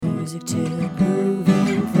Music to improve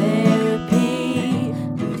in therapy.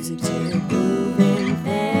 Music to improve in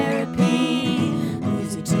therapy.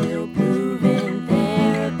 Music to improve in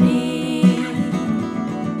therapy.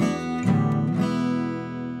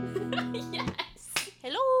 Yes.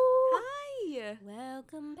 Hello. Hi.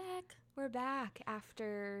 Welcome back. We're back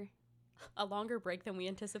after A longer break than we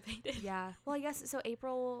anticipated. yeah. Well, I guess so.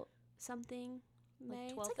 April something. May.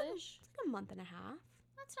 Like It's 12-ish? it's like a month and a half.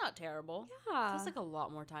 That's not terrible. Yeah. Feels like a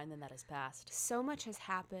lot more time than that has passed. So much has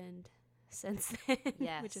happened since then,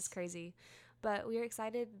 which is Yes. crazy. But we are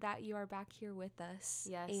excited that you are back here with us.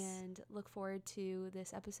 Yes. And look forward to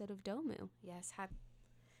this episode of DoMo. Yes.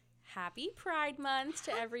 Happy Pride Month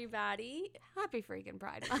to everybody. Happy freaking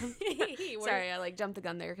Pride Month. We're- Sorry, I jumped the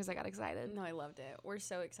gun there because I got excited. No, I loved it. We're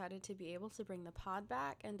so excited to be able to bring the pod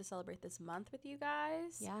back and to celebrate this month with you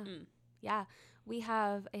guys. Yeah. Yeah, we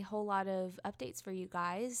have a whole lot of updates for you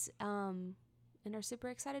guys and are super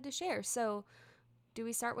excited to share. So do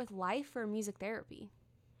we start with life or music therapy?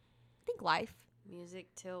 I think life. Music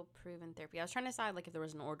till proven therapy. I was trying to decide like if there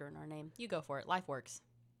was an order in our name. You go for it. Life works.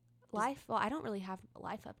 Life? Well, I don't really have a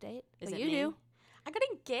life update. Is But it you me? do. I got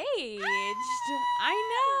engaged.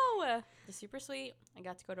 I know. It's super sweet. I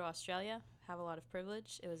got to go to Australia, have a lot of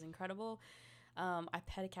privilege. It was incredible. I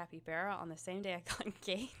pet a capybara on the same day I got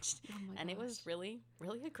engaged, Oh my and it gosh. was really,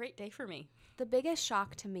 really a great day for me. The biggest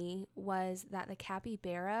shock to me was that the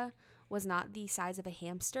capybara was not the size of a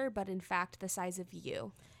hamster, but in fact the size of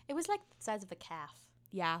you. It was like the size of a calf.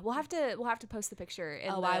 Yeah, we'll have to post the picture in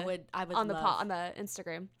I would on the love. on the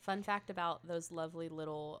Instagram. Fun fact about those lovely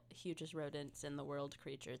little hugest rodents in the world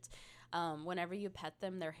creatures. Whenever you pet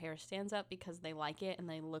them, their hair stands up because they like it, and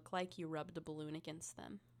they look like you rubbed a balloon against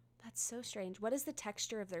them. That's so strange. What is the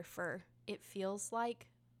texture of their fur? It feels like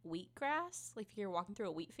wheatgrass, like if you're walking through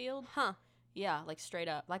a wheat field. Huh. Yeah, like straight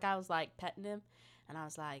up. Like I was like petting him, and I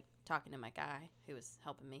was like talking to my guy who was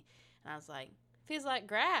helping me, and I was like, feels like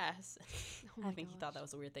grass. Oh my I think he thought gosh. that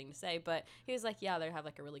was a weird thing to say, but he was like, yeah, they have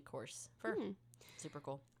like a really coarse fur. Super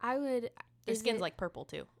cool. I would. Their is skin's it- like purple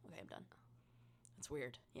too. Okay, I'm done. It's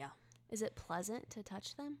weird. Yeah. Is it pleasant to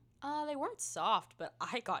touch them? They weren't soft, but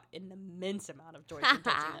I got an immense amount of joy from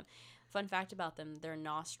touching them. Fun fact about them, their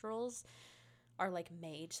nostrils are like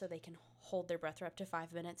made so they can hold their breath for up to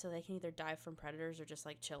 5 minutes, so they can either dive from predators or just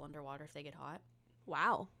like chill underwater if they get hot.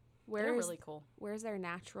 Wow. They're really cool. Where's their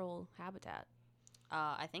natural habitat?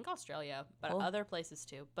 I think Australia, but Cool. other places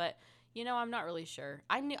too. But I'm not really sure.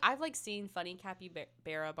 I've like seen funny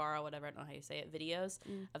capybara, whatever, I don't know how you say it, videos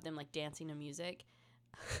of them like dancing to music.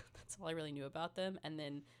 That's all I really knew about them. And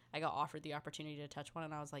then I got offered the opportunity to touch one,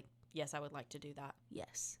 and I was like, yes, I would like to do that.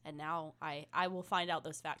 Yes. And now I will find out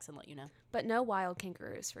those facts and let you know. But no wild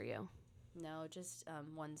kangaroos for you. No, just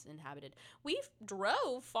ones inhabited. We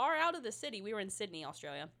drove far out of the city. We were in Sydney,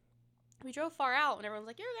 Australia. We drove far out, and everyone's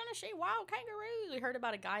like, you're going to see wild kangaroos. We heard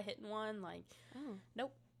about a guy hitting one. Like, Oh.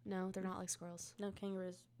 nope. No, they're not like squirrels. No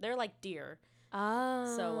kangaroos. They're like deer.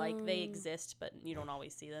 Oh. So, like, they exist, but you don't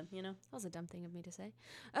always see them, you know? That was a dumb thing of me to say.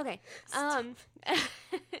 Okay.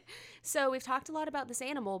 So we've talked a lot about this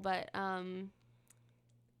animal, but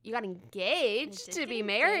you got engaged to be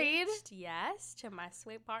married. Yes, to my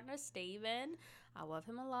sweet partner, Steven. I love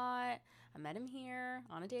him a lot. I met him here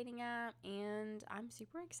on a dating app, and I'm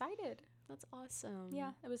super excited. That's awesome.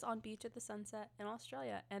 Yeah, it was on Beach at the Sunset in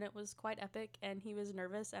Australia, and it was quite epic, and he was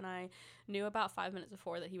nervous, and I knew about 5 minutes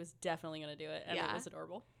before that he was definitely going to do it, and it Yeah. was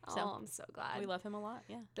adorable. Oh, So I'm so glad. we love him a lot,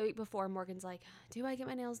 yeah. The week before, Morgan's like, do I get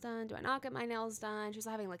my nails done? Do I not get my nails done? She was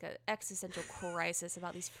having like an existential crisis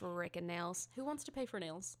about these freaking nails. Who wants to pay for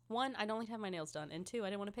nails? 1, I don't like to have my nails done, and 2, I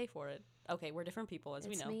didn't want to pay for it. Okay, we're different people, as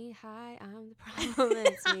we It's know. me. Hi, I'm the problem.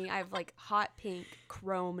 It's me. I have like hot pink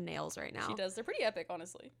chrome nails right now. She does. They're pretty epic,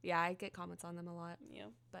 honestly. Yeah, I get comments on them a lot. Yeah.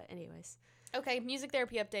 But anyways. Okay, music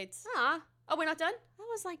therapy updates. Ah, Oh, we're not done? that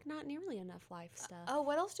was like not nearly enough life stuff. Oh,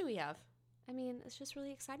 what else do we have? I mean, it's just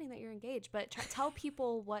really exciting that you're engaged, but tell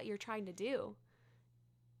people what you're trying to do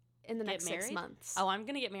in the Get next 6 married? months. Oh, I'm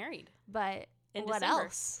going to get married. But in what December.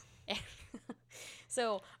 else?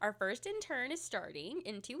 So our first intern is starting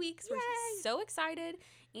in 2 weeks. We're Yay! so excited.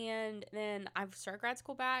 And then I start grad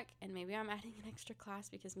school back, and maybe I'm adding an extra class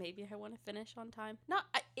because maybe I want to finish on time.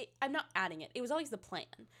 I'm not adding it. It was always the plan.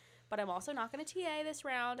 But I'm also not going to TA this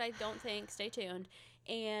round, I don't think. Stay tuned.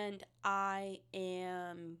 And I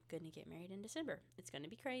am going to get married in December. It's going to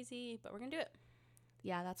be crazy, but we're going to do it.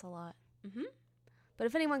 Yeah, that's a lot. Mm-hmm. But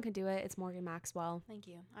if anyone can do it, it's Morgan Maxwell. Thank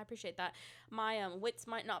you. I appreciate that. My wits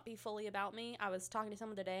might not be fully about me. I was talking to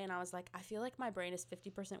someone today, and I was like, I feel like my brain is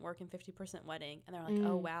 50% work and 50% wedding. And they're like,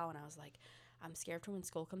 oh, wow. And I was like, I'm scared for when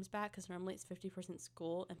school comes back because normally it's 50%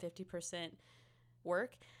 school and 50%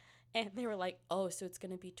 work. And they were like, oh, so it's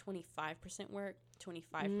going to be 25% work,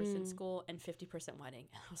 25% school, and 50% wedding.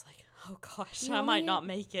 And I was like, oh, gosh, I might not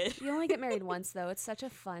make it. You only get married once, though. It's such a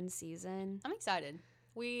fun season. I'm excited.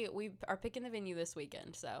 We are picking the venue this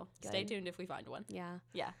weekend, so stay tuned if we find one. Yeah.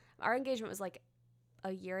 Yeah. Our engagement was like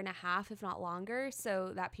a year and a half, if not longer.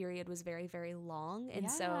 So that period was very, very long. And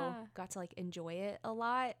so got to like enjoy it a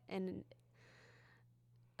lot. And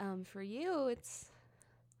for you, it's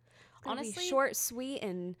honestly short, sweet,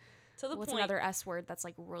 and to the what's point. Another S word that's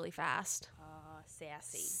like really fast?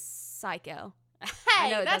 Sassy. Psycho. Hey, I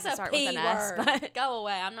know it that's doesn't a start P with an word. S, but Go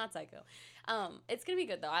away. I'm not psycho. It's gonna be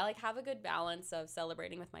good though. I like have a good balance of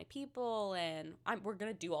celebrating with my people, and we're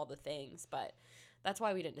gonna do all the things. But that's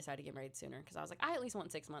why we didn't decide to get married sooner, because I was like, I at least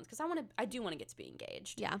want 6 months, because I do want to get to be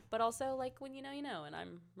engaged. Yeah. But also, like, when you know, and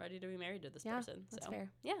I'm ready to be married to this person. That's so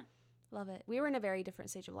fair. Yeah. Love it. We were in a very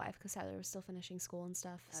different stage of life because Tyler was still finishing school and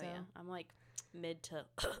stuff. Oh, so yeah. I'm like mid to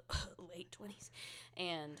late 20s,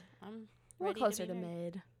 and I'm we're ready closer to, to be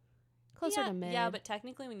married. mid. Closer to mid. Yeah, but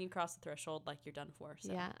technically when you cross the threshold, like, you're done for.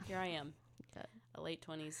 So Yeah. here I am. Good. A late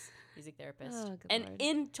 20s music therapist. Oh, good and Lord.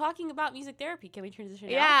 In talking about music therapy, can we transition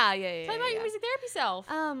now? Yeah. Tell me about your music therapy self.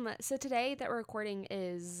 So today that we're recording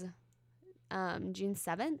is June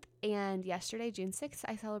 7th, and yesterday, June 6th,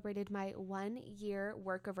 I celebrated my 1-year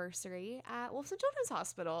work anniversary at Wolfson Children's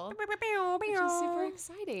Hospital, which is super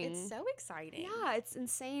exciting. It's so exciting. Yeah, it's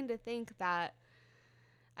insane to think that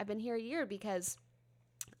I've been here a year, because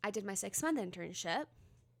I did my 6-month internship,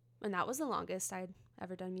 and that was the longest I'd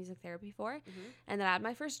ever done music therapy for. Mm-hmm. And then I had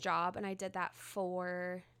my first job, and I did that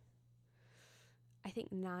for, I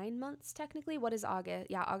think, 9 months technically. What is August?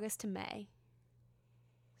 Yeah, August to May.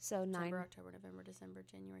 So September, October, November, December,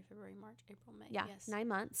 January, February, March, April, May. Yeah, yes. 9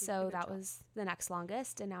 months. You So did a good that job. was the next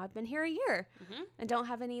longest, and now I've been here a year, and don't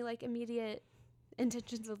have any like immediate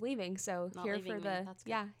intentions of leaving. So Not here leaving for me. the That's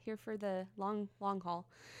good. here for the long haul.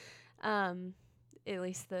 At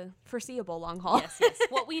least the foreseeable long haul. Yes.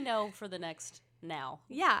 What we know for the next now.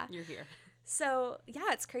 Yeah. You're here. So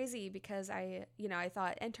yeah, it's crazy because I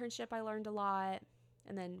thought internship I learned a lot,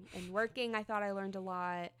 and then in working I thought I learned a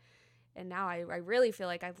lot, and now I really feel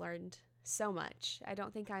like I've learned so much. I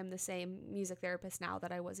don't think I'm the same music therapist now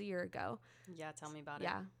that I was a year ago. Yeah, tell me about it.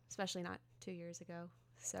 Yeah, especially not 2 years ago.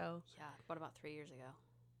 So Yeah, what about 3 years ago?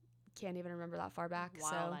 can't even remember that far back.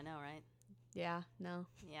 Wild, So I know, right? yeah, no.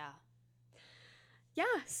 Yeah. Yeah,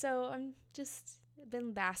 so I'm just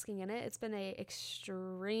been basking in it. It's been a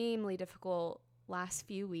extremely difficult last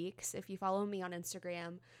few weeks. If you follow me on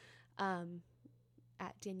Instagram,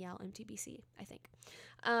 at Dannielle MTBC, I think.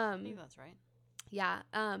 I think that's right. Yeah,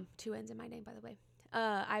 2 N's in my name, by the way.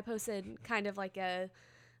 I posted kind of like on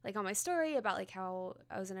my story about like how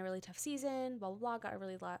I was in a really tough season, blah blah blah. Got a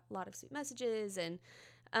really lot of sweet messages, and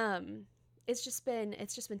it's just been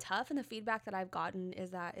tough. And the feedback that I've gotten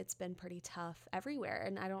is that it's been pretty tough everywhere.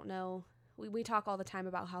 And I don't know. We talk all the time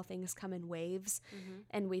about how things come in waves,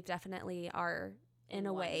 and we definitely are in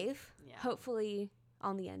a wave. Yeah. Hopefully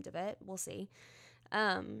on the end of it, we'll see.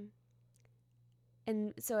 And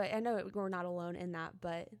so I know we're not alone in that,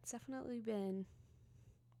 but it's definitely been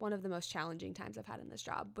one of the most challenging times I've had in this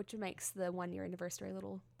job, which makes the 1-year anniversary a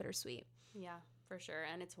little bittersweet. Yeah, for sure.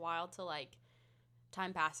 And it's wild to, like,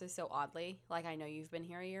 time passes so oddly. Like, I know you've been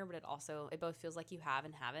here a year, but it both feels like you have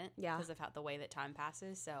and haven't. Yeah. Because of the way that time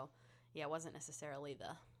passes. So, yeah, it wasn't necessarily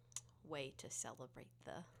the way to celebrate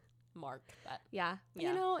the mark. But Yeah.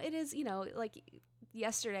 Yeah. It is, like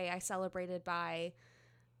yesterday I celebrated by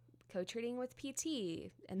co-treating with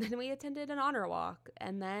PT, and then we attended an honor walk,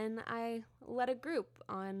 and then I led a group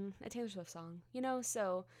on a Taylor Swift song,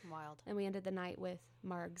 so, wild. and we ended the night with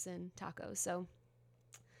margs and tacos. So,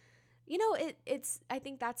 I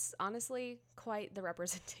think that's honestly quite the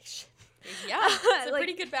representation. Yeah, it's a Like,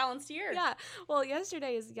 pretty good balanced year. Yeah. Well,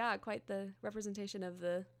 yesterday is, quite the representation of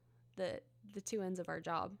the 2 ends of our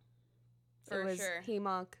job. For it was sure.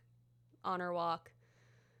 HEMOC, honor walk,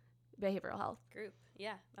 behavioral health. Group.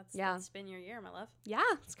 Yeah, that's been your year, my love. Yeah,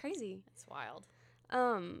 it's crazy. It's wild.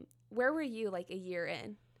 Where were you like a year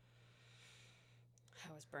in?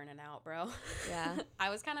 I was burning out, bro. Yeah. I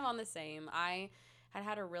was kind of on the same. I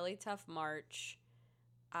had a really tough March.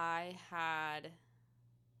 I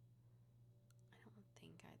don't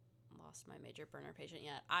think I lost my major burner patient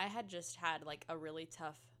yet. I had just had like a really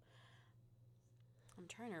tough, I'm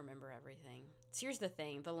trying to remember everything. So here's the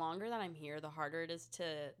thing. The longer that I'm here, the harder it is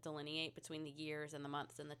to delineate between the years and the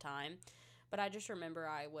months and the time. But I just remember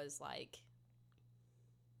I was like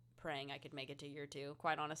praying I could make it to year 2.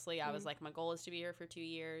 Quite honestly, I was like, my goal is to be here for 2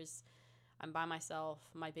 years. I'm by myself.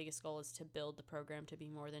 My biggest goal is to build the program to be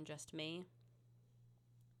more than just me.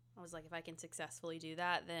 I was like, if I can successfully do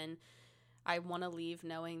that, then I want to leave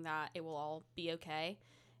knowing that it will all be okay.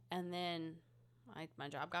 And then my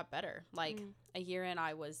job got better. Like, a year in,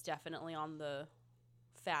 I was definitely on the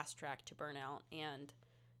fast track to burnout and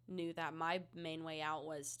knew that my main way out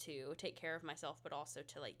was to take care of myself, but also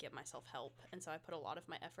to, like, get myself help. And so I put a lot of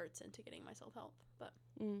my efforts into getting myself help. But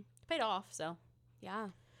it paid off, so. Yeah.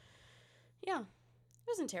 Yeah. It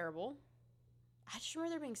wasn't terrible. I just remember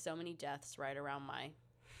there being so many deaths right around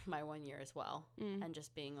my 1 year as well. And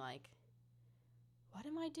just being like, what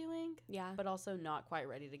am I doing? Yeah. But also not quite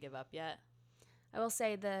ready to give up yet. I will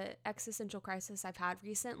say the existential crisis I've had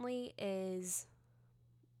recently is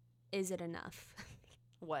it enough?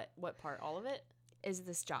 What part? All of it? Is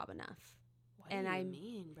this job enough? What do you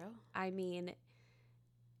mean, bro? I mean,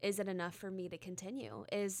 is it enough for me to continue?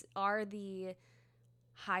 Are the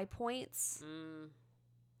high points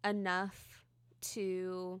enough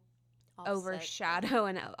to overshadow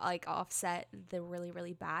and like offset the really,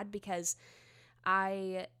 really bad? Because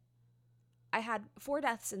I had 4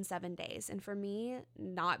 deaths in 7 days. And for me,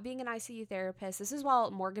 not being an ICU therapist, this is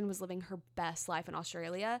while Morgan was living her best life in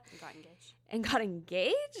Australia. And got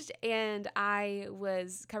engaged. And I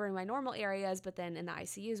was covering my normal areas, but then in the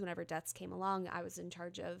ICUs, whenever deaths came along, I was in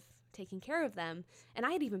charge of taking care of them. And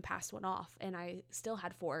I had even passed one off, and I still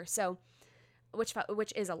had 4. So, which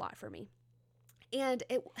is a lot for me. And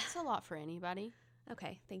it's a lot for anybody.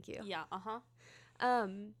 Okay, thank you. Yeah,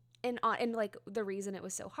 And like the reason it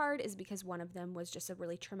was so hard is because one of them was just a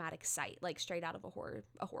really traumatic sight, like straight out of a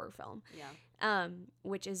horror film. Yeah.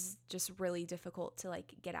 Which is just really difficult to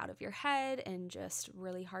like get out of your head and just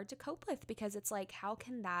really hard to cope with, because it's like, how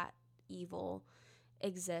can that evil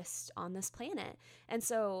exist on this planet? And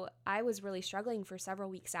so I was really struggling for several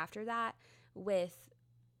weeks after that with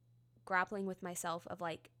grappling with myself of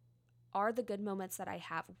like, are the good moments that I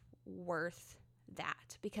have worth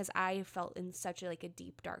that? Because I felt in such a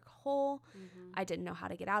deep dark hole. I didn't know how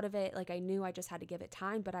to get out of it. Like, I knew I just had to give it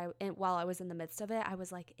time, but while I was in the midst of it, I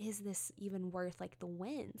was like, is this even worth like the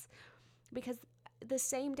wins? Because the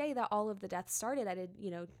same day that all of the deaths started, I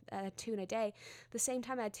had 2 in a day. The same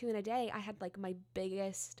time I had 2 in a day, I had like my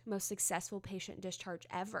biggest, most successful patient discharge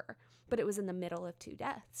ever, but it was in the middle of 2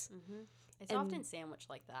 deaths. It's often sandwiched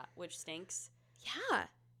like that, which stinks. Yeah.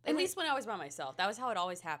 At least when I was by myself. That was how it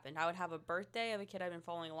always happened. I would have a birthday of a kid I'd been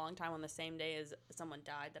following a long time on the same day as someone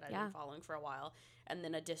died that I'd been following for a while. And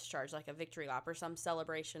then a discharge, like a victory lap or some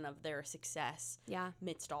celebration of their success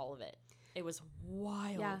amidst all of it. It was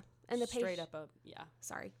wild. Yeah. And the straight up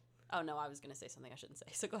Sorry. Oh, no, I was going to say something I shouldn't say.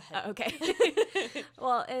 So go ahead. Okay.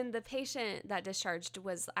 Well, and the patient that discharged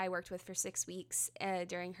I worked with for 6 weeks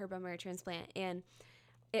during her bone marrow transplant. And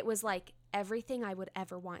it was like everything I would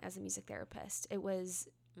ever want as a music therapist. It was...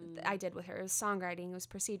 I did with her. It was songwriting, it was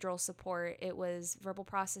procedural support, it was verbal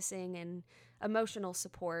processing and emotional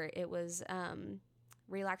support, it was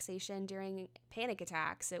relaxation during panic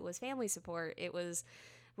attacks, it was family support, it was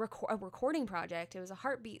a recording project, it was a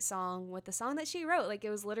heartbeat song with the song that she wrote. Like, it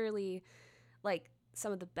was literally like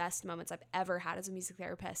some of the best moments I've ever had as a music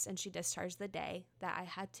therapist. And she discharged the day that I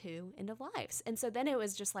had 2 end of lives. And so then it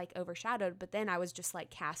was just like overshadowed, but then I was just like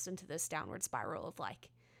cast into this downward spiral of like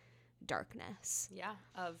darkness. Yeah,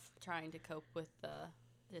 of trying to cope with the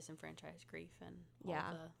disenfranchised grief and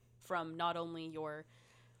from not only your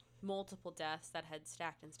multiple deaths that had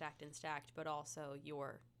stacked and stacked and stacked, but also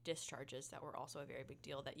your discharges that were also a very big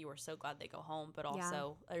deal, that you were so glad they go home, but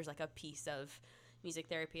also there's like a piece of music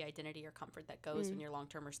therapy identity or comfort that goes when your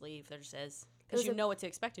long-termers leave. There just is, because you know what to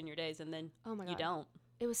expect in your days, and then you don't.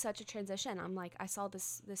 It was such a transition. I'm like, I saw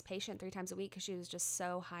this patient 3 times a week because she was just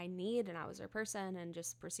so high need, and I was her person, and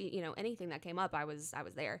just anything that came up, I was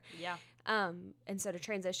there. Yeah. And so to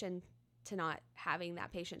transition to not having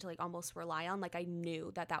that patient to like almost rely on, like I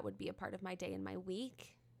knew that would be a part of my day and my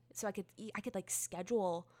week, so I could like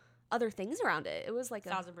schedule other things around it. It was like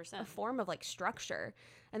 1,000% a form of like structure,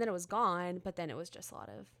 and then it was gone. But then it was just a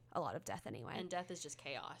lot of death anyway. And death is just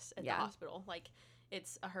chaos at the hospital. Like,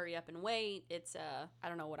 it's a hurry up and wait. It's I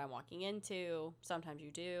don't know what I'm walking into. Sometimes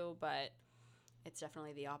you do, but it's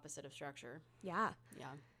definitely the opposite of structure. Yeah. Yeah.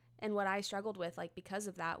 And what I struggled with, like, because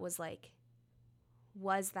of that was like,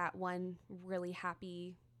 was that one really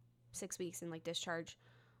happy 6 weeks and like discharge,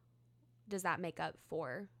 does that make up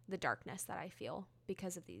for the darkness that I feel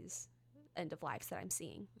because of these end of lives that I'm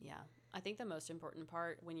seeing? Yeah. I think the most important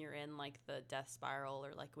part when you're in like the death spiral,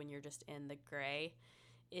 or like when you're just in the gray,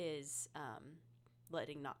 is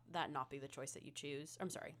letting that not be the choice that you choose. I'm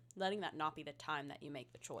sorry, letting that not be the time that you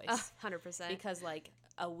make the choice. 100%. Because like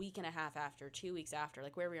a week and a half after, 2 weeks after,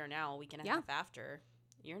 like where we are now, a week and a half after,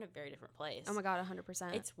 you're in a very different place. Oh my God,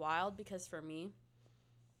 100%. It's wild, because for me,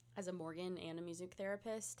 as a Morgan and a music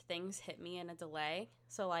therapist, things hit me in a delay.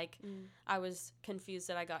 So, like, I was confused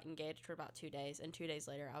that I got engaged for about 2 days. And 2 days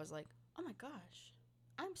later, I was like, oh my gosh,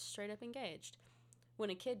 I'm straight up engaged. When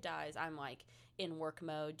a kid dies, I'm like in work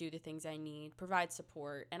mode, do the things I need, provide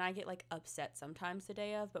support. And I get like upset sometimes the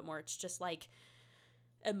day of, but more it's just like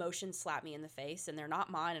emotions slap me in the face and they're not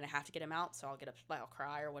mine and I have to get them out. So I'll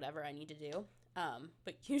cry or whatever I need to do.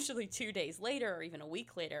 But usually 2 days later or even a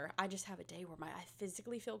week later, I just have a day where I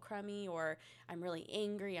physically feel crummy or I'm really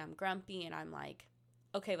angry, I'm grumpy, and I'm like,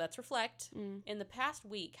 okay, let's reflect. In the past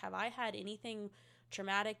week, have I had anything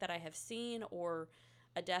traumatic that I have seen or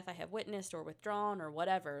a death I have witnessed or withdrawn or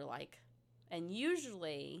whatever, like, and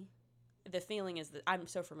usually the feeling is that I'm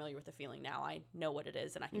so familiar with the feeling now. I know what it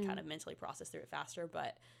is and I can kind of mentally process through it faster,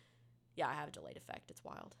 but yeah, I have a delayed effect. It's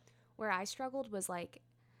wild. Where I struggled was like,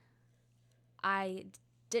 I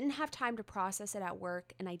didn't have time to process it at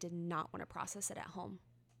work and I did not want to process it at home.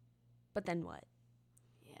 But then what?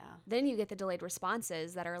 Yeah. Then you get the delayed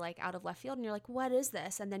responses that are like out of left field and you're like, what is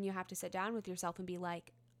this? And then you have to sit down with yourself and be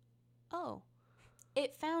like, oh,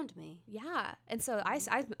 it found me. Yeah. And so I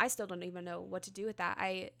still don't even know what to do with that.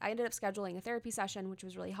 I ended up scheduling a therapy session, which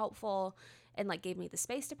was really helpful and like gave me the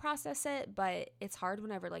space to process it. But it's hard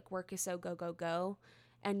whenever like work is so go, go, go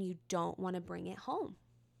and you don't want to bring it home.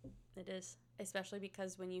 It is, especially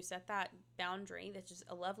because when you set that boundary, that's just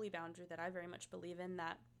a lovely boundary that I very much believe in,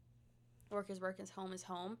 that work is work, home is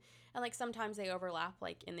home. And like sometimes they overlap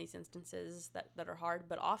like in these instances that are hard,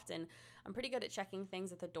 but often I'm pretty good at checking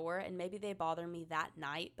things at the door and maybe they bother me that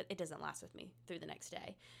night, but it doesn't last with me through the next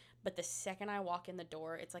day. But the second I walk in the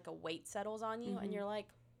door, it's like a weight settles on you and you're like,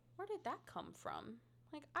 where did that come from?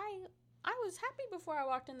 Like I was happy before I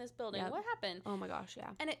walked in this building. Yep. What happened? Oh my gosh,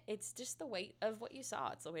 yeah. And it's just the weight of what you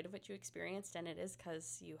saw. It's the weight of what you experienced, and it is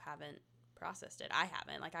because you haven't processed it. I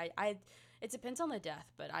haven't. Like I it depends on the death,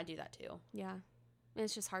 but I do that too. Yeah.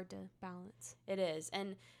 It's just hard to balance. It is.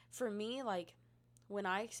 And for me, like when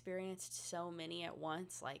I experienced so many at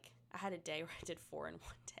once, like I had a day where I did 4 in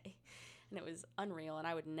one day and it was unreal and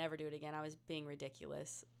I would never do it again. I was being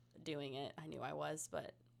ridiculous doing it. I knew I was,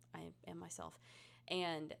 but I am myself.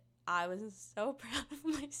 And I was so proud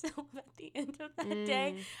of myself at the end of that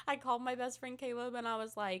day. I called my best friend Caleb and I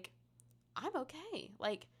was like, I'm okay.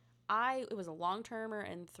 Like it was a long-termer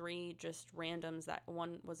and 3 just randoms, that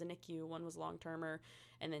one was a NICU, one was long-termer,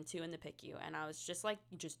 and then 2 in the PICU. And I was just like,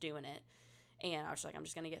 just doing it. And I was like, I'm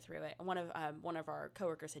just going to get through it. And one of our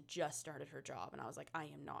coworkers had just started her job. And I was like, I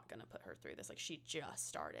am not going to put her through this. Like she just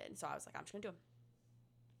started. And so I was like, I'm just going to do it.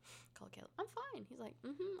 Call Caleb. I'm fine. He's like,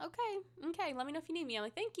 okay. Let me know if you need me. I'm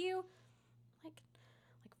like, thank you. Like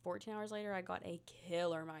 14 hours later, I got a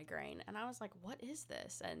killer migraine. And I was like, what is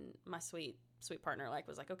this? And my sweet partner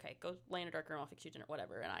was like, okay, go lay in a dark room, I'll fix you dinner,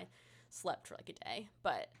 whatever. And I slept for like a day,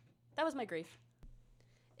 but that was my grief.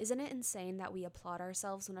 Isn't it insane that we applaud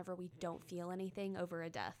ourselves whenever we don't feel anything over a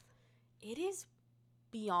death? It is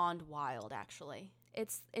beyond wild, actually.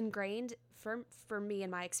 It's ingrained for me in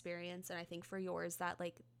my experience, and I think for yours, that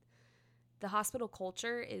like the hospital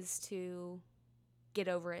culture is to get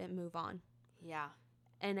over it and move on. Yeah.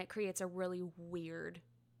 And it creates a really weird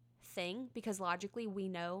thing because logically we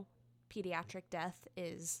know pediatric death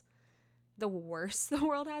is the worst the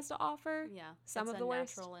world has to offer. Yeah. Some of the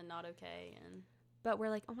worst. Natural and not okay. But we're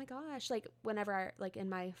like, oh my gosh. Like whenever in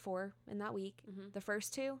my 4 in that week, the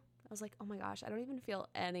first 2, I was like, oh my gosh, I don't even feel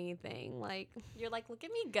anything. Like you're like, look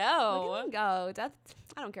at me go. Look at me go. Death.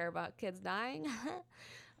 I don't care about kids dying.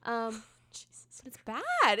 Jesus. It's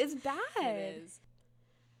bad. It's bad. It is.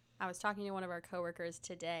 I was talking to one of our coworkers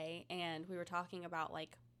today and we were talking about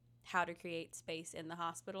like how to create space in the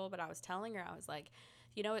hospital, but I was telling her, I was like,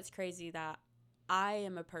 it's crazy that I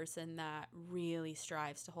am a person that really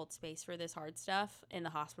strives to hold space for this hard stuff in the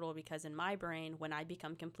hospital because in my brain, when I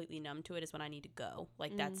become completely numb to it is when I need to go.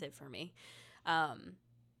 Like that's it for me.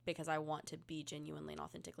 Because I want to be genuinely and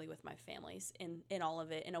authentically with my families in all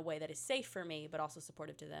of it in a way that is safe for me, but also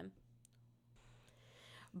supportive to them.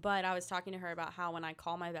 But I was talking to her about how when I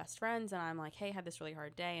call my best friends and I'm like, hey, I had this really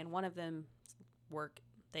hard day, and one of them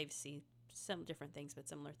they see some different things, but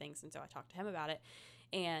similar things. And so I talked to him about it.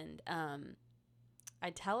 And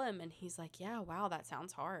I tell him, and he's like, yeah, wow, that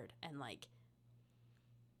sounds hard. And like,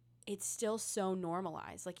 it's still so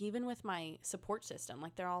normalized. Like, even with my support system,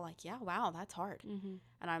 like, they're all like, yeah, wow, that's hard. Mm-hmm.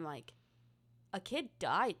 And I'm like, a kid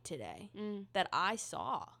died today that I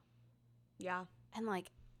saw. Yeah. And like,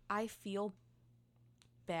 I feel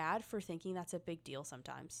bad for thinking that's a big deal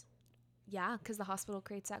sometimes. Yeah, because the hospital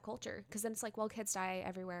creates that culture. Because then it's like, well, kids die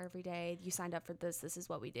everywhere every day. You signed up for this. This is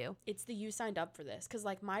what we do. It's you signed up for this. Because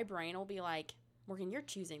like my brain will be like, Morgan, you're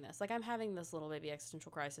choosing this. Like, I'm having this little baby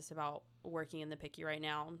existential crisis about working in the PICU right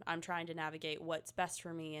now. I'm trying to navigate what's best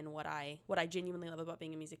for me and what I genuinely love about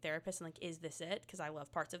being a music therapist. And, like, is this it? Because I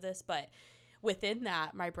love parts of this. But within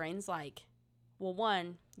that, my brain's like, well,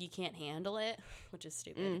 one, you can't handle it, which is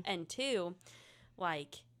stupid. And two,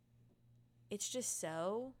 like, it's just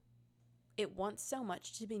so, it wants so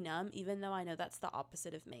much to be numb, even though I know that's the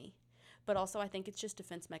opposite of me. But also I think it's just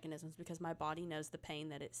defense mechanisms because my body knows the pain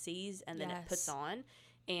that it sees and then it puts on,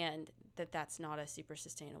 and that's not a super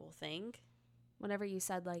sustainable thing. Whenever you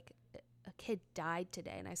said, like, a kid died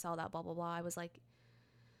today and I saw that blah, blah, blah, I was like,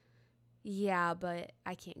 yeah, but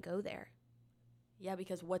I can't go there. Yeah,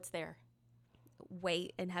 because what's there?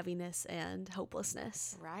 Weight and heaviness and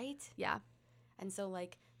hopelessness. Right? Yeah. And so,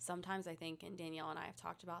 like, sometimes I think, and Danielle and I have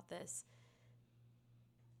talked about this,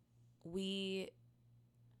 we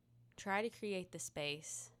try to create the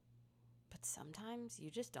space, but sometimes you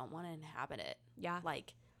just don't want to inhabit it. Yeah.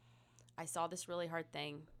 Like, I saw this really hard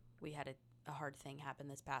thing. We had a hard thing happen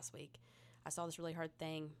this past week. I saw this really hard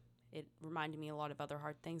thing. It reminded me a lot of other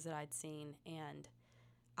hard things that I'd seen, and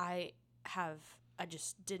I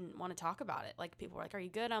just didn't want to talk about it. Like, people were like, are you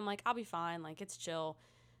good? I'm like, I'll be fine. Like, it's chill.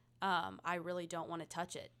 I really don't want to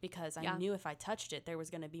touch it because I knew if I touched it, there was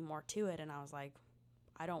going to be more to it. And I was like,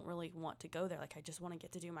 I don't really want to go there. Like, I just want to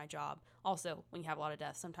get to do my job. Also, when you have a lot of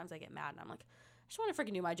deaths, sometimes I get mad and I'm like, I just want to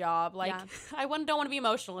freaking do my job. Like, I don't want to be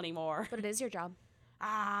emotional anymore. But it is your job.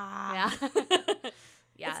 Yeah.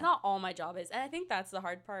 Yeah. It's not all my job is. And I think that's the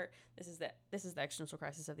hard part. This is the existential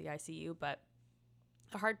crisis of the ICU. But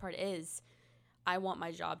the hard part is I want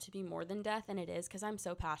my job to be more than death, and it is because I'm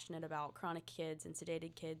so passionate about chronic kids and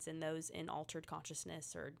sedated kids and those in altered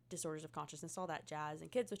consciousness or disorders of consciousness, all that jazz,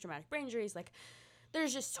 and kids with traumatic brain injuries. Like,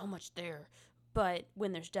 there's just so much there. But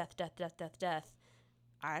when there's death,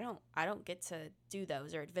 I don't get to do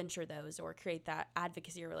those or adventure those or create that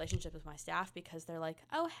advocacy or relationship with my staff because they're like,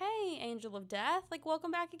 oh, hey, angel of death, like, welcome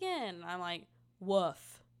back again. And I'm like,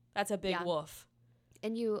 woof. That's a big woof.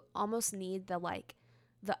 And you almost need the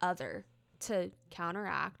other to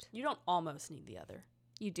counteract. You don't almost need the other.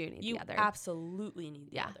 You do need the other. You absolutely need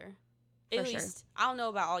the other. At least, I don't know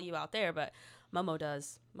about all you out there, but Momo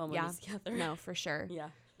does. Momo needs the other. No, for sure. Yeah.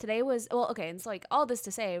 Today was, okay, and it's like all this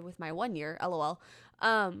to say with my 1 year, LOL. We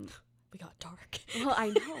got dark. Well, I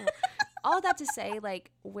know. All that to say, like,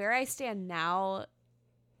 where I stand now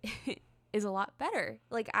is a lot better.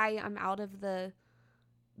 Like, I'm out of the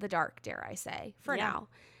dark, dare I say, for now.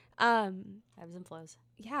 Ebbs and flows.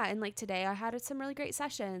 Yeah, and like today I had some really great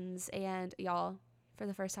sessions, and y'all, for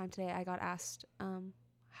the first time today I got asked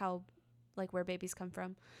how, like, where babies come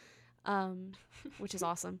from, which is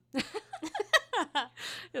awesome.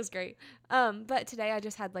 It was great. But today I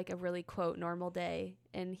just had like a really, quote, normal day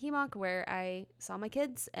in HEMONC where I saw my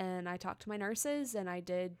kids and I talked to my nurses and I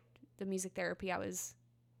did the music therapy I was,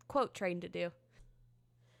 quote, trained to do.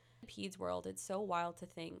 Peds world, it's so wild to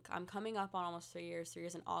think. I'm coming up on almost 3 years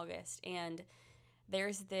in August, and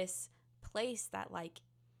there's this place that, like,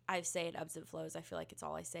 I say it ebbs and flows. I feel like it's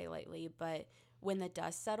all I say lately, but when the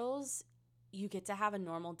dust settles, you get to have a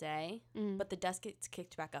normal day, but the dust gets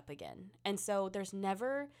kicked back up again. And so there's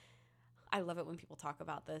never, I love it when people talk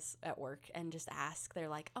about this at work and just ask, they're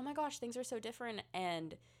like, oh my gosh, things are so different,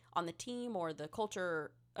 and on the team or the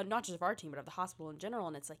culture, not just of our team, but of the hospital in general,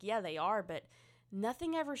 and it's like, yeah, they are, but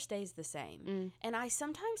nothing ever stays the same. And I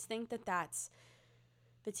sometimes think that that's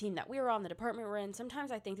the team that we were on, the department we're in.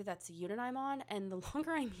 Sometimes I think that that's the unit I'm on. And the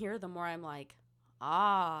longer I'm here, the more I'm like,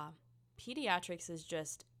 pediatrics is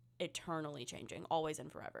just eternally changing, always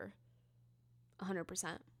and forever.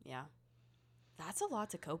 100%. Yeah. That's a lot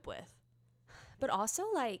to cope with. But also,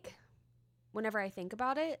 like, whenever I think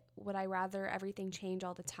about it, would I rather everything change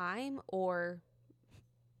all the time or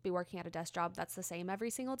be working at a desk job that's the same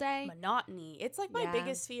every single day? Monotony. It's like my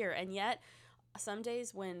biggest fear. And yet some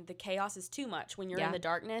days when the chaos is too much, when you're in the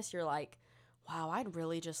darkness, you're like, wow, I'd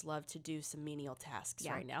really just love to do some menial tasks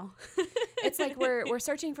right now. It's like we're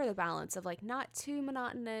searching for the balance of, like, not too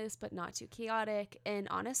monotonous but not too chaotic. And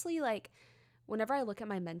honestly, like, whenever I look at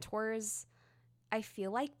my mentors, I feel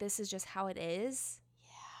like this is just how it is.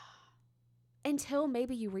 Yeah. Until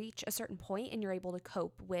maybe you reach a certain point and you're able to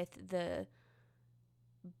cope with the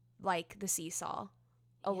seesaw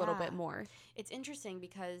a little bit more. It's interesting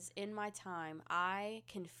because in my time, I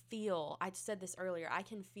can feel, I said this earlier, I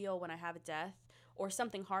can feel when I have a death or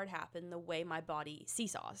something hard happen the way my body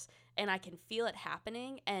seesaws. And I can feel it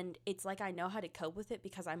happening, and it's like I know how to cope with it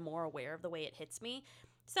because I'm more aware of the way it hits me.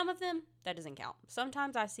 Some of them, that doesn't count.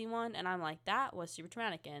 Sometimes I see one and I'm like, that was super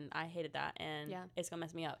traumatic and I hated that and it's going to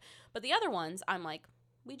mess me up. But the other ones, I'm like,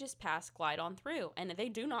 we just pass, glide on through, and they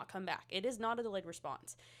do not come back. It is not a delayed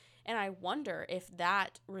response. And I wonder if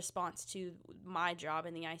that response to my job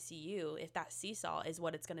in the ICU, if that seesaw is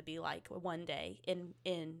what it's going to be like one day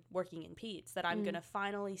in working in peds, that I'm going to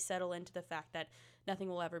finally settle into the fact that nothing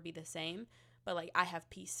will ever be the same, but like I have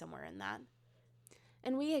peace somewhere in that.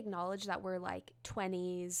 And we acknowledge that we're like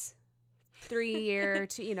 20s, 3 year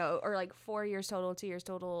to, you know, or like 4 years total, 2 years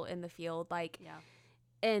total in the field. Like, Yeah.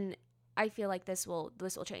 And I feel like this will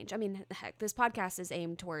change. I mean, heck, this podcast is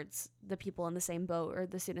aimed towards the people in the same boat, or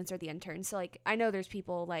the students or the interns. So like, I know there's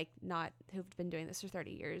people like not who've been doing this for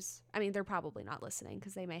 30 years. I mean, they're probably not listening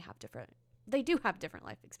because they do have different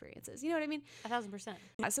life experiences. You know what I mean? 1,000%.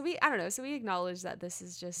 So I don't know. So we acknowledge that this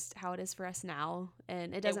is just how it is for us now,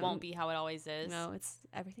 and it won't be how it always is. No,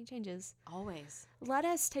 everything changes. Always. Let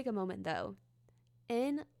us take a moment though.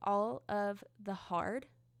 In all of the hard,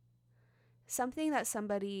 something that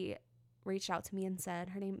somebody reached out to me and said,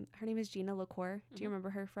 her name is Gina LaCour. Do you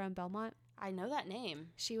remember her from Belmont? I know that name.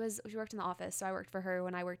 She worked in the office, so I worked for her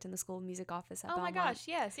when I worked in the school of music office at Belmont. Oh my gosh,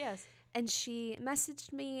 yes. And she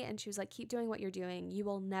messaged me and she was like, keep doing what you're doing. You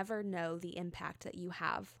will never know the impact that you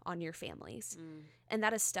have on your families. And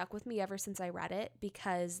that has stuck with me ever since I read it,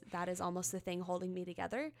 because that is almost the thing holding me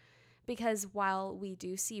together. Because while we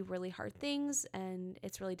do see really hard things and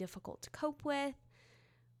it's really difficult to cope with,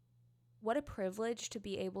 what a privilege to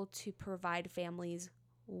be able to provide families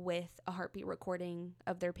with a heartbeat recording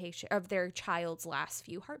of their child's last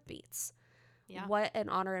few heartbeats. Yeah. What an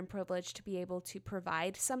honor and privilege to be able to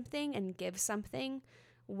provide something and give something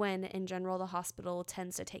when in general the hospital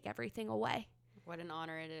tends to take everything away. What an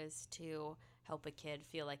honor it is to help a kid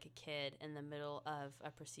feel like a kid in the middle of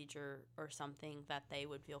a procedure or something that they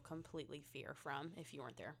would feel completely fear from if you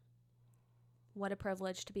weren't there. What a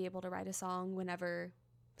privilege to be able to write a song whenever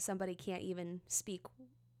somebody can't even speak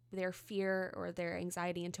their fear or their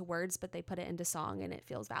anxiety into words, but they put it into song and it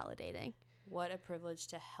feels validating. What a privilege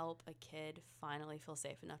to help a kid finally feel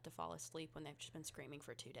safe enough to fall asleep when they've just been screaming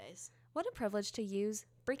for 2 days. What a privilege to use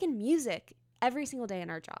freaking music every single day in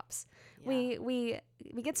our jobs. Yeah. We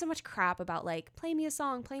get so much crap about like, play me a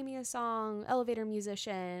song, elevator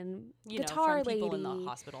musician, guitar from lady. People in the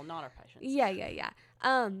hospital, not our patients. Yeah.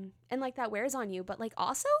 And like that wears on you, but like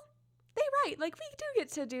also they write, like we do get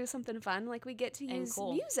to do something fun. Like we get to use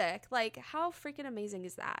music. Like how freaking amazing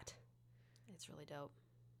is that? It's really dope.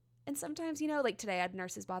 And sometimes, like today I had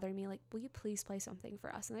nurses bothering me, like, will you please play something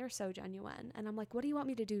for us? And they were so genuine. And I'm like, what do you want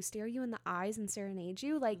me to do? Stare you in the eyes and serenade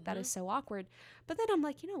you? Like, that is so awkward. But then I'm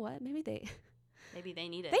like, you know what? Maybe they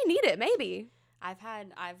need it. They need it, maybe. I've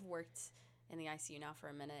worked in the ICU now for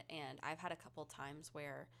a minute, and I've had a couple times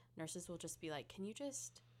where nurses will just be like, can you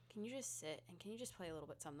just sit and can you just play a little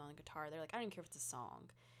bit something on the guitar? They're like, I don't even care if it's a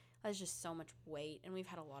song. There's just so much weight, and we've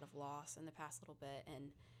had a lot of loss in the past little bit,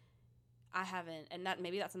 and I haven't, and that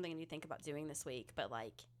maybe that's something I need to think about doing this week, but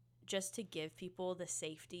like just to give people the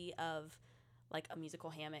safety of like a musical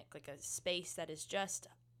hammock, like a space that is just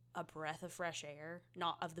a breath of fresh air,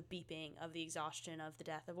 not of the beeping, of the exhaustion, of the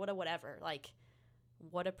death, of whatever. Like,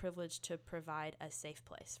 what a privilege to provide a safe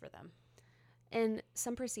place for them. In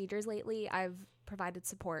some procedures lately, I've provided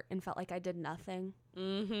support and felt like I did nothing.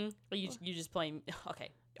 Mm-hmm. You just playing,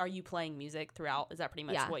 okay. Are you playing music throughout? Is that pretty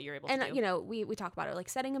much what you're able to do? And, we talk about it, like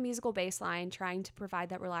setting a musical baseline, trying to provide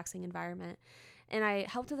that relaxing environment. And I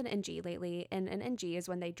helped with an NG lately, and an NG is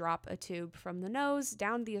when they drop a tube from the nose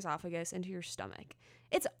down the esophagus into your stomach.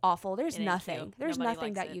 It's awful. There's nothing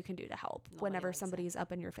that you can do to help whenever somebody's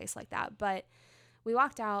up in your face like that. But we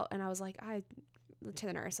walked out, and I was like, to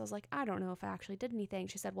the nurse, I was like, I don't know if I actually did anything.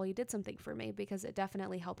 She said, well, you did something for me, because it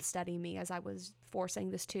definitely helped steady me as I was forcing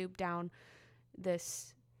this tube down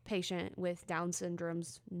this patient with Down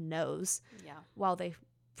syndrome's nose while they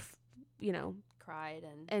cried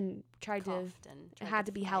and tried to and had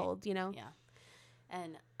to be held,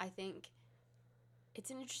 and I think it's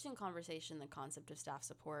an interesting conversation, the concept of staff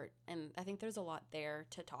support, and I think there's a lot there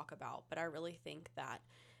to talk about, but I really think that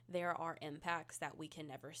there are impacts that we can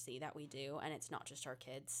never see that we do, and it's not just our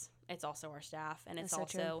kids, it's also our staff, and it's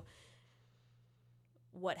also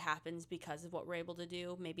what happens because of what we're able to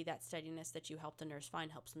do. Maybe that steadiness that you helped a nurse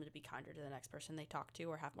find helps them to be kinder to the next person they talk to,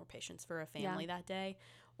 or have more patience for a family that day.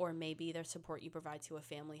 Or maybe the support you provide to a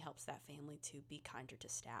family helps that family to be kinder to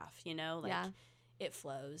staff, it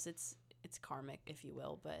flows. It's karmic, if you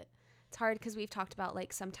will, but it's hard because we've talked about,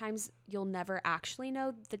 like, sometimes you'll never actually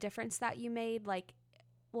know the difference that you made, like,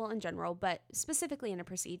 well, in general, but specifically in a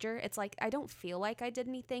procedure. It's like, I don't feel like I did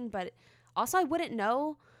anything, but also I wouldn't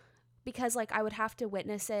know, because like I would have to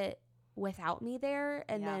witness it without me there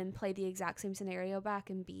and Yeah. then play the exact same scenario back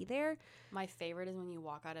and be there. My favorite is when you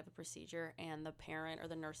walk out of a procedure and the parent or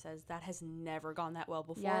the nurse says, that has never gone that well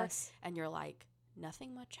before. Yes. And you're like,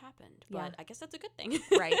 nothing much happened. Yeah. But I guess that's a good thing.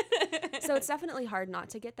 Right. So it's definitely hard not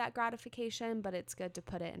to get that gratification, but it's good to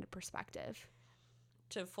put it into perspective.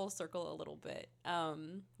 To full circle a little bit,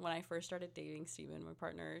 when I first started dating Steven, my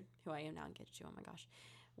partner, who I am now engaged to, oh my gosh,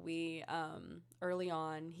 we, early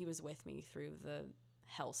on, he was with me through the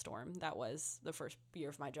hellstorm that was the first year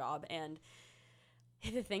of my job. And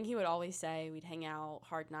the thing he would always say, we'd hang out,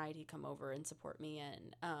 hard night, he'd come over and support me.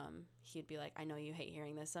 And he'd be like, I know you hate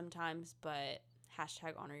hearing this sometimes, but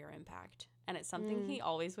hashtag honor your impact. And it's something he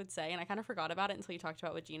always would say. And I kind of forgot about it until you talked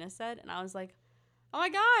about what Gina said. And I was like, oh my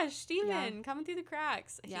gosh, Steven, coming through the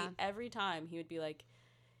cracks. Yeah. Every time he would be like,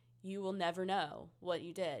 you will never know what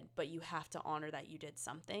you did, but you have to honor that you did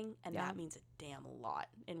something. And that means a damn lot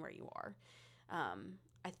in where you are.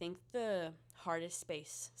 I think the hardest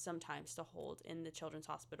space sometimes to hold in the children's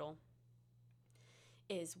hospital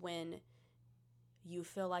is when you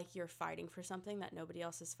feel like you're fighting for something that nobody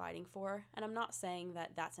else is fighting for. And I'm not saying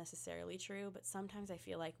that that's necessarily true, but sometimes I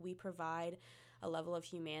feel like we provide a level of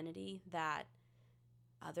humanity that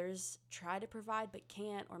others try to provide but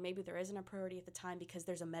can't, or maybe there isn't a priority at the time because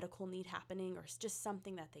there's a medical need happening or it's just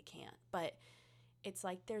something that they can't. But it's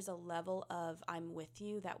like there's a level of I'm with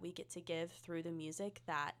you that we get to give through the music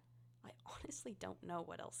that I honestly don't know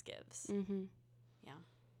what else gives. Mm-hmm. Yeah.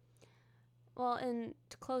 Well, and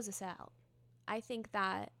to close this out, I think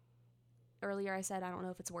that earlier I said I don't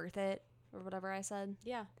know if it's worth it or whatever I said.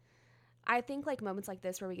 Yeah. I think like moments like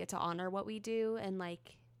this where we get to honor what we do and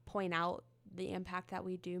like point out the impact that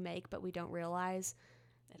we do make but we don't realize.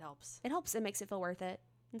 It helps. It helps. It makes it feel worth it.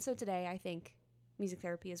 And so today I think music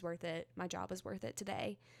therapy is worth it. My job is worth it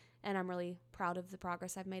today. And I'm really proud of the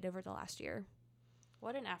progress I've made over the last year.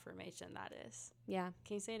 What an affirmation that is. Yeah.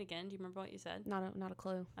 Can you say it again? Do you remember what you said? Not a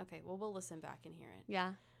clue. Okay, well, we'll listen back and hear it.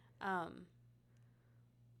 Yeah. Yeah,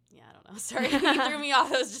 I don't know. Sorry, you threw me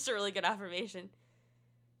off. That was just a really good affirmation.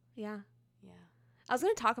 Yeah. Yeah. I was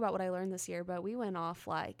going to talk about what I learned this year, but we went off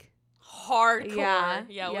like hardcore.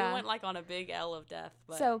 Yeah. We went like on a big L of death.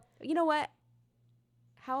 But. So, you know what?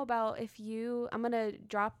 How about if I'm going to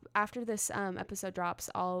drop, after this episode drops,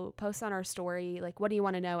 I'll post on our story, like, what do you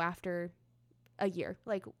want to know after a year?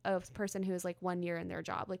 Like, a person who is, like, 1 year in their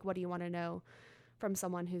job. Like, what do you want to know from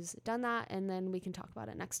someone who's done that? And then we can talk about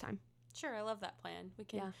it next time. Sure, I love that plan. We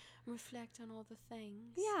can reflect on all the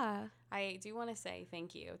things. Yeah. I do want to say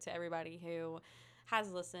thank you to everybody who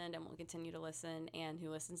has listened and will continue to listen and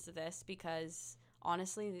who listens to this because,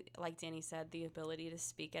 honestly, like Danny said, the ability to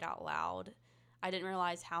speak it out loud, I didn't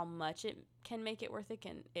realize how much it can make it worth it.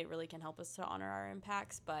 It really can help us to honor our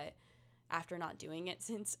impacts. But after not doing it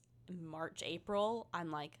since March, April, I'm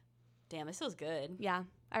like, damn, this feels good. Yeah.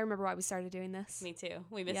 I remember why we started doing this. Me too.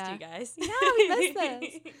 We missed you guys. Yeah, we missed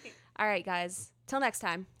this. All right, guys. Till next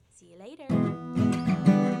time. See you later.